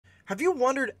Have you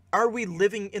wondered, are we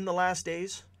living in the last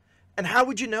days? And how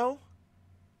would you know?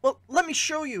 Well, let me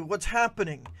show you what's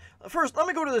happening. First, let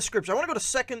me go to the scripture. I want to go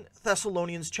to 2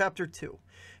 Thessalonians chapter 2.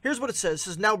 Here's what it says. It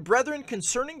says, "Now, brethren,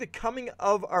 concerning the coming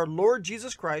of our Lord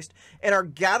Jesus Christ and our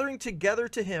gathering together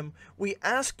to him, we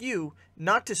ask you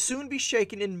not to soon be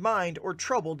shaken in mind or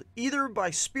troubled, either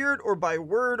by spirit or by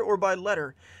word or by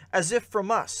letter, as if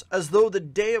from us, as though the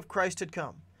day of Christ had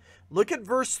come." Look at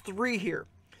verse 3 here.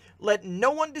 "Let no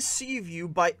one deceive you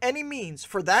by any means,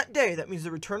 for that day," that means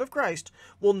the return of Christ,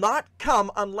 "will not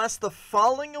come unless the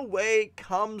falling away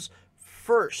comes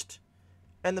first,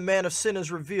 and the man of sin is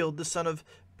revealed, the son of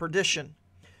perdition."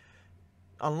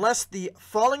 Unless the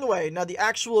falling away. Now, the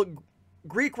actual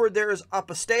Greek word there is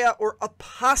apostasia or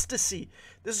apostasy.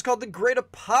 This is called the great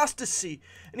apostasy.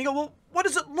 And you go, well, what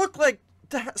does it look like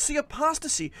to see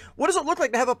apostasy? What does it look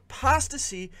like to have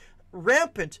apostasy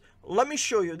rampant? Let me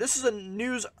show you. This is a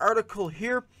news article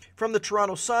here from the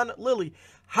Toronto Sun. Lily,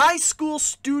 high school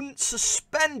student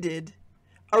suspended,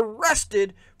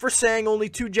 arrested for saying only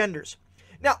two genders.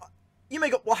 Now, you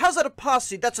may go, well, how's that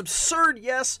apostasy? That's absurd,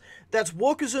 yes. That's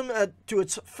wokeism to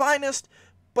its finest.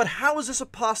 But how is this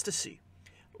apostasy?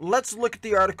 Let's look at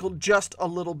the article just a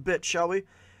little bit, shall we?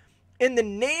 In the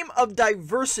name of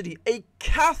diversity, a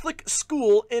Catholic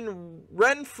school in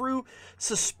Renfrew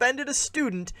suspended a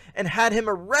student and had him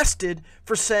arrested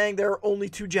for saying there are only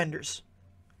two genders.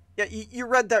 Yeah, you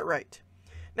read that right.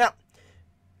 Now,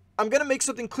 I'm going to make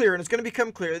something clear, and it's going to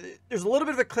become clear. There's a little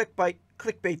bit of a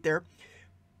clickbait there,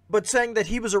 but saying that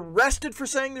he was arrested for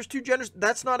saying there's two genders,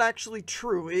 that's not actually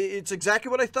true. It's exactly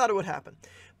what I thought it would happen.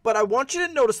 But I want you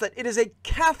to notice that it is a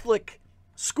Catholic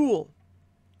school.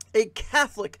 A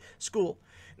Catholic school.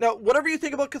 Now, whatever you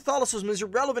think about Catholicism is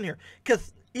irrelevant here.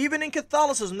 Even in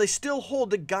Catholicism, they still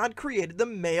hold that God created the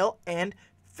male and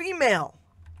female.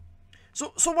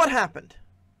 So what happened?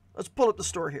 Let's pull up the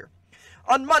story here.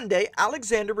 On Monday,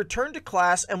 Alexander returned to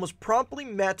class and was promptly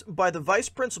met by the vice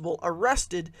principal,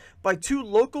 arrested by two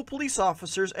local police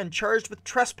officers and charged with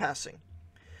trespassing.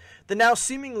 The now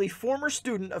seemingly former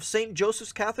student of St.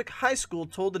 Joseph's Catholic High School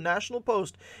told the National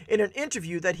Post in an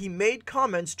interview that he made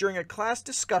comments during a class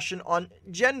discussion on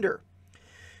gender.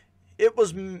 It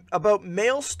was about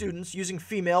male students using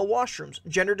female washrooms,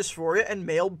 gender dysphoria, and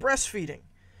male breastfeeding.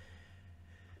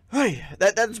 Hey,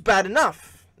 that's bad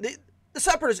enough. The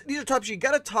sad part is, these are topics you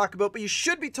got to talk about, but you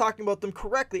should be talking about them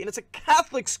correctly. And it's a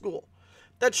Catholic school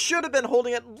that should have been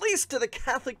holding at least to the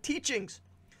Catholic teachings.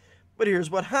 But here's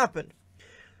what happened.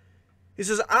 He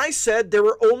says, "I said there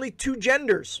were only two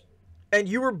genders, and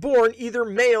you were born either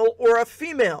male or a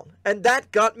female, and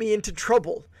that got me into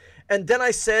trouble. And then I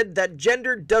said that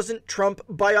gender doesn't trump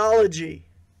biology."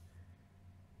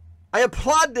 I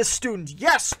applaud this student.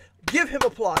 Yes, give him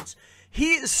applause.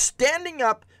 He is standing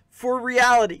up for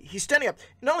reality. He's standing up.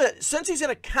 Not only that, since he's in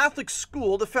a Catholic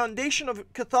school, the foundation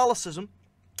of Catholicism,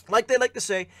 like they like to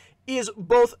say, is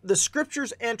both the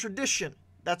scriptures and tradition.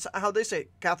 That's how they say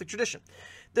it, Catholic tradition.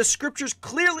 The scriptures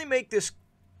clearly make this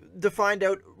defined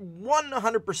out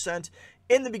 100%.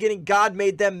 In the beginning, God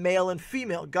made them male and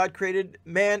female. God created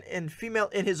man and female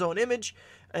in his own image.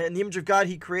 In the image of God,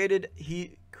 he created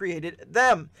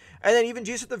them. And then even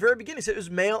Jesus at the very beginning said it was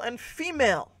male and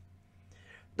female.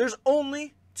 There's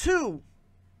only two.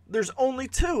 There's only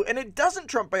two. And it doesn't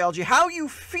trump biology. How you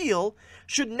feel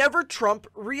should never trump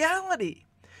reality.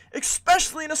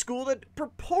 Especially in a school that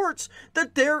purports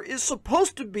that there is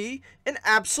supposed to be an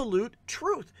absolute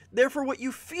truth. Therefore, what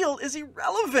you feel is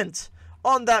irrelevant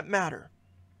on that matter.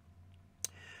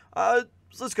 So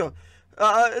let's go.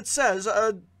 It says,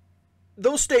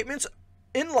 those statements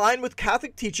in line with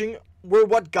Catholic teaching were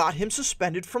what got him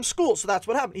suspended from school. So that's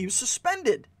what happened. He was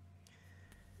suspended.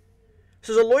 It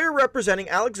says a lawyer representing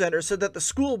Alexander said that the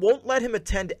school won't let him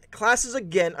attend classes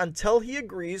again until he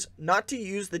agrees not to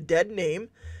use the dead name,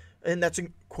 and that's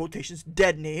in quotations,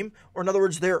 dead name, or in other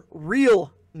words, their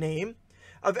real name,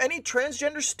 of any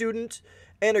transgender student,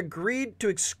 and agreed to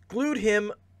exclude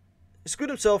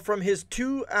himself from his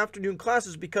 2 afternoon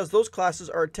classes because those classes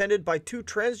are attended by 2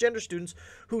 transgender students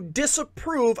who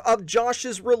disapprove of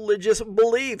Josh's religious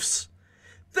beliefs.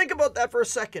 Think about that for a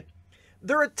second.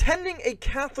 They're attending a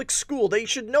Catholic school. They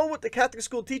should know what the Catholic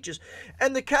school teaches.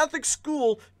 And the Catholic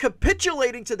school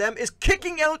capitulating to them is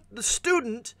kicking out the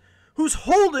student who's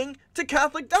holding to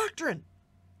Catholic doctrine.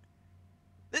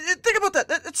 Think about that.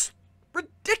 That's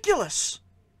ridiculous.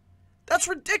 That's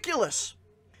ridiculous.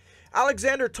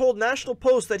 Alexander told National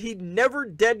Post that he'd never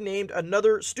dead-named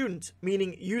another student,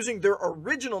 meaning using their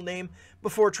original name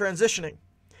before transitioning.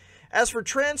 As for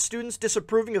trans students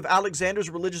disapproving of Alexander's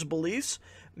religious beliefs,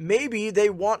 Maybe they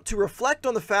want to reflect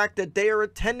on the fact that they are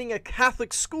attending a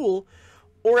Catholic school,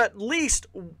 or at least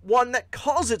one that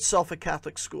calls itself a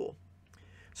Catholic school.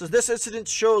 So this incident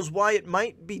shows why it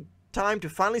might be time to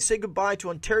finally say goodbye to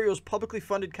Ontario's publicly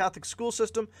funded Catholic school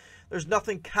system. There's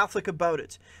nothing Catholic about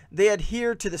it. They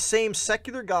adhere to the same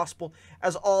secular gospel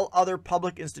as all other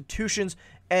public institutions,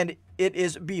 and it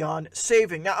is beyond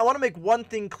saving. Now, I want to make one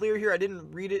thing clear here. I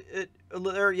didn't read it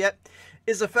there yet,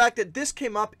 is the fact that this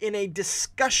came up in a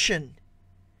discussion,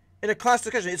 in a class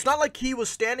discussion. It's not like he was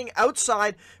standing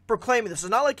outside proclaiming this.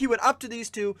 It's not like he went up to these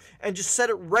two and just said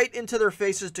it right into their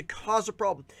faces to cause a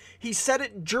problem. He said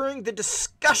it during the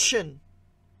discussion.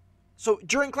 So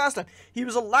during class time, he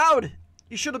was allowed,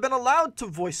 he should have been allowed to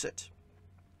voice it.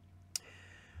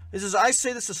 This is, I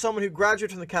say this as someone who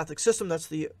graduated from the Catholic system, that's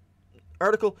the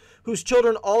article, whose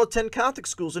children all attend Catholic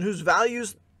schools and whose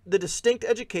values the distinct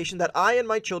education that I and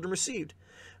my children received.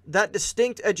 That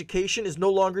distinct education is no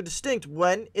longer distinct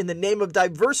when, in the name of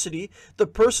diversity, the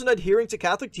person adhering to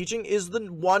Catholic teaching is the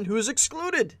one who is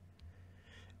excluded.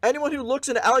 Anyone who looks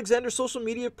into Alexander's social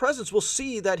media presence will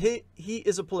see that he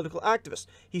is a political activist.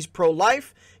 He's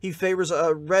pro-life. He favors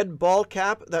a red ball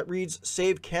cap that reads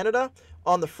 "Save Canada"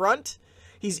 on the front.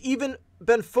 He's even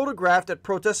been photographed at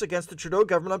protests against the Trudeau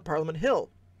government on Parliament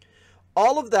Hill.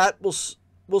 All of that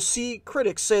will see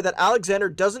critics say that Alexander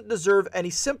doesn't deserve any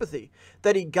sympathy,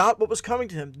 that he got what was coming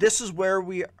to him. This is where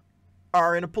we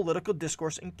are in a political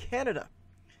discourse in Canada.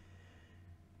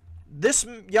 This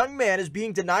young man is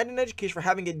being denied an education for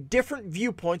having a different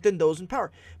viewpoint than those in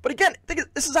power. But again,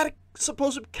 this is at a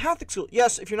supposed Catholic school.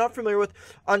 Yes, if you're not familiar with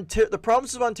the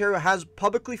province of Ontario has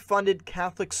publicly funded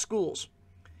Catholic schools,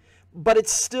 but it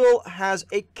still has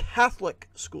a Catholic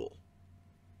school.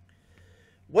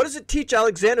 What does it teach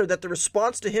Alexander that the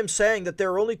response to him saying that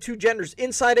there are only two genders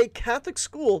inside a Catholic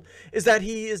school is that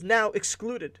he is now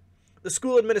excluded? The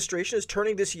school administration is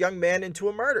turning this young man into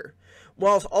a martyr,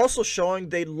 while also showing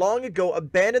they long ago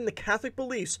abandoned the Catholic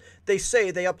beliefs they say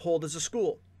they uphold as a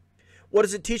school. What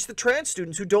does it teach the trans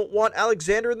students who don't want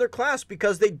Alexander in their class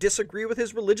because they disagree with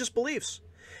his religious beliefs?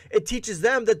 It teaches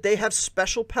them that they have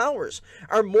special powers,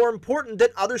 are more important than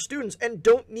other students, and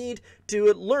don't need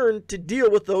to learn to deal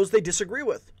with those they disagree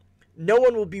with. No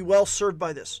one will be well served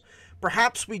by this.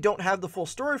 Perhaps we don't have the full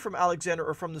story from Alexander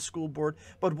or from the school board,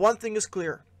 but one thing is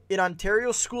clear. In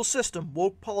Ontario's school system,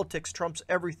 woke politics trumps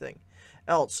everything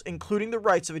else, including the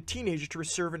rights of a teenager to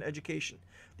receive an education.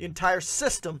 The entire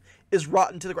system is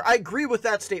rotten to the core. I agree with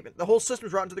that statement. The whole system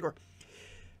is rotten to the core.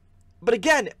 But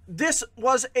again, this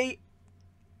was a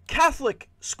Catholic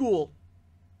school.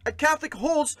 A Catholic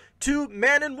holds to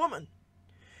man and woman.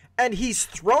 And he's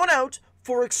thrown out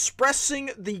for expressing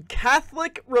the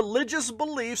Catholic religious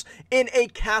beliefs in a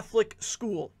Catholic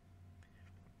school.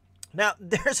 Now,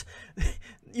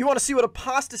 you want to see what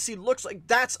apostasy looks like?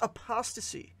 That's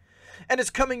apostasy. And it's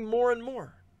coming more and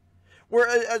more. Where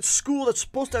a school that's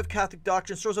supposed to have Catholic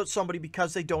doctrine throws out somebody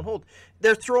because they don't hold.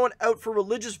 They're thrown out for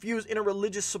religious views in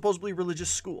a supposedly religious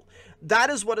school. That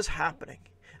is what is happening.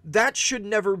 That should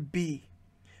never be.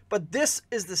 But this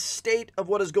is the state of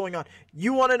what is going on.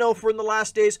 You want to know if we're in the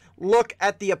last days? Look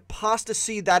at the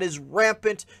apostasy that is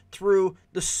rampant through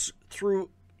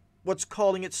what's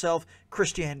calling itself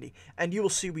Christianity. And you will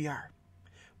see we are.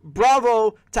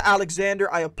 Bravo to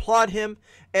Alexander. I applaud him.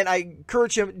 And I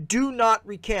encourage him, do not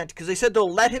recant. Because they said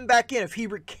they'll let him back in if he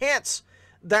recants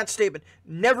that statement.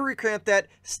 Never recant that.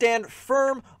 Stand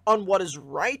firm on what is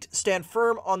right. Stand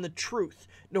firm on the truth,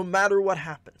 no matter what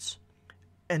happens.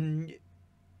 And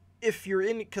if you're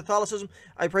in Catholicism,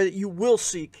 I pray that you will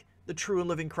seek the true and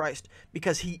living Christ,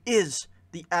 because he is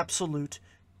the absolute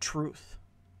truth.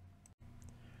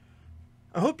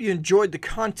 I hope you enjoyed the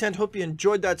content. Hope you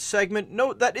enjoyed that segment.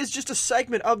 Note, that is just a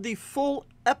segment of the full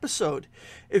episode.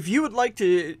 If you would like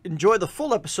to enjoy the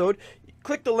full episode,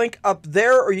 click the link up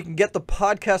there, or you can get the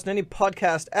podcast in any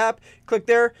podcast app. Click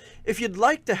there. If you'd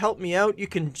like to help me out, you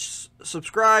can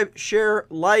subscribe, share,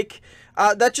 like.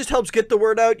 That just helps get the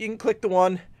word out. You can click the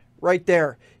one right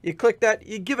there. You click that,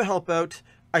 you give a help out.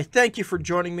 I thank you for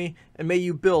joining me, and may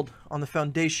you build on the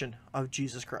foundation of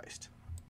Jesus Christ.